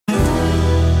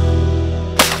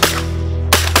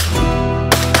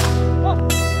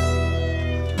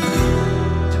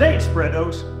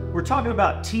Alfredos, we're talking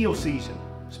about teal season,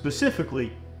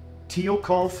 specifically teal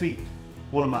confit,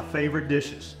 one of my favorite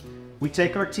dishes. We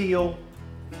take our teal,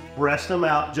 breast them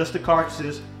out, just the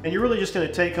carcasses, and you're really just going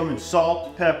to take them in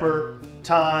salt, pepper,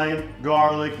 thyme,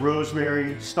 garlic,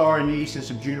 rosemary, star anise, and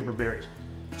some juniper berries.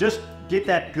 Just get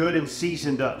that good and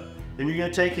seasoned up. Then you're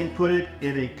going to take and put it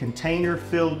in a container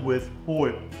filled with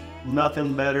oil.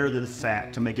 Nothing better than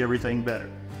fat to make everything better.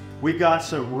 We've got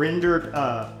some rendered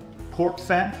pork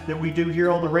fat that we do here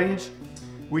on the range.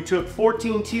 We took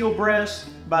 14 teal breasts,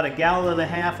 about 1.5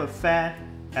 gallons of fat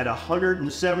at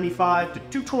 175 to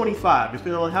 225,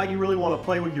 depending on how you really want to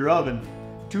play with your oven.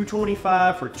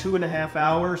 225 for 2.5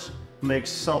 hours makes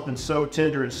something so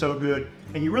tender and so good.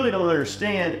 And you really don't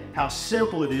understand how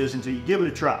simple it is until you give it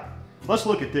a try. Let's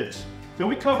look at this. So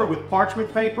we cover it with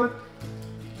parchment paper,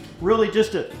 really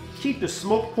just to keep the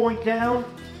smoke point down.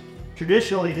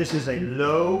 Traditionally, this is a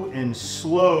low and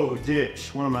slow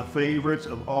dish, one of my favorites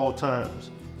of all times.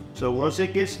 So once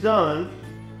it gets done,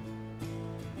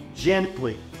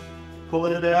 gently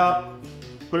pulling it out,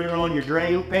 putting it on your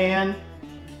drain pan.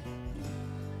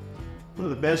 One of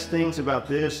the best things about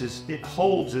this is it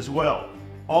holds as well.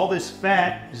 All this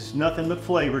fat is nothing but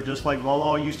flavor, just like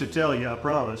Mama used to tell you, I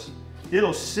promise.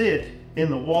 It'll sit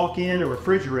in the walk-in or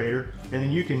refrigerator, and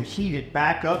then you can heat it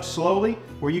back up slowly,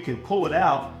 where you can pull it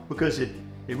out because it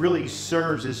really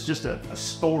serves as just a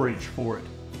storage for it.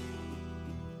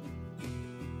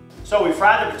 So we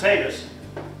fried the potatoes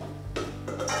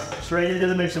straight into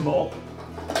the mixing bowl.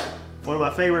 One of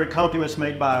my favorite accompaniments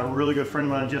made by a really good friend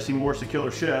of mine, Jesse Morse, the killer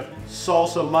chef.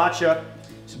 Salsa matcha.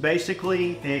 It's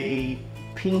basically a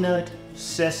peanut,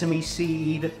 sesame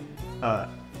seed,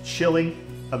 chili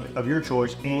of your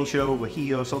choice, ancho,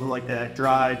 guajillo, something like that,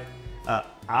 dried.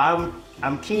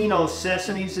 I'm keen on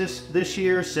sesames this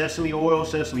year, sesame oil,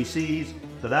 sesame seeds,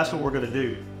 so that's what we're gonna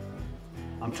do.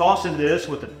 I'm tossing this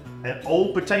with an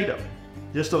old potato,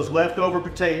 just those leftover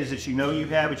potatoes that you know you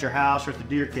have at your house or at the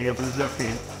deer camp or the duck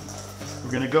camp.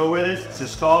 We're gonna go with it,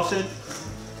 just toss it.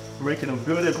 We're making them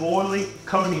good and oily,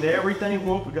 coating everything.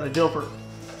 Whoop, we got a dumper.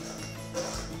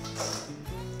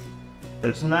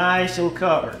 It's nice and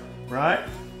covered, right?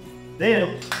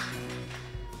 Then,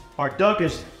 our duck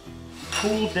is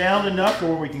cooled down enough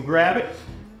where we can grab it.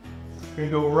 We're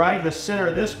gonna go right in the center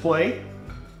of this plate.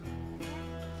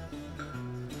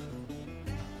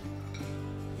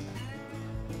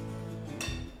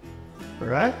 All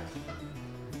right.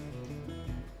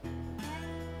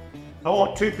 I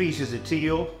want 2 pieces of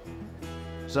teal,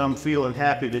 so I'm feeling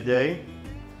happy today.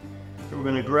 So we're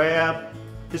gonna grab,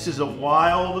 this is a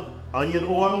wild onion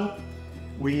oil.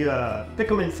 We pick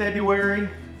them in February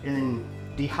and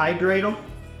dehydrate them.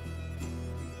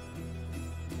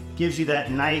 Gives you that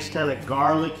nice kind of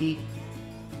garlicky,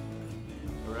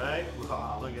 all right?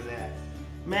 Oh, look at that.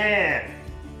 Man,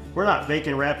 we're not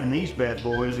bacon wrapping these bad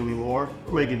boys anymore.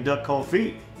 We're making duck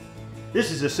confit.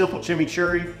 This is a simple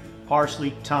chimichurri,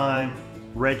 parsley, thyme,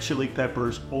 red chili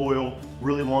peppers, oil.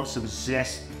 Really want some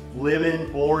zest, lemon,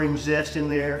 orange zest in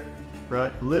there,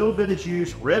 right? A little bit of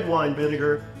juice, red wine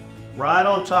vinegar, right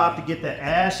on top to get that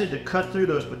acid to cut through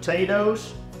those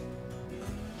potatoes.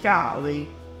 Golly.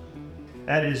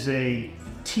 That is a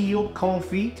teal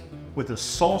confit with a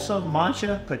salsa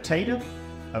matcha potato,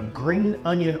 a green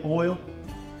onion oil,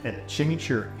 and a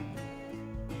chimichurri.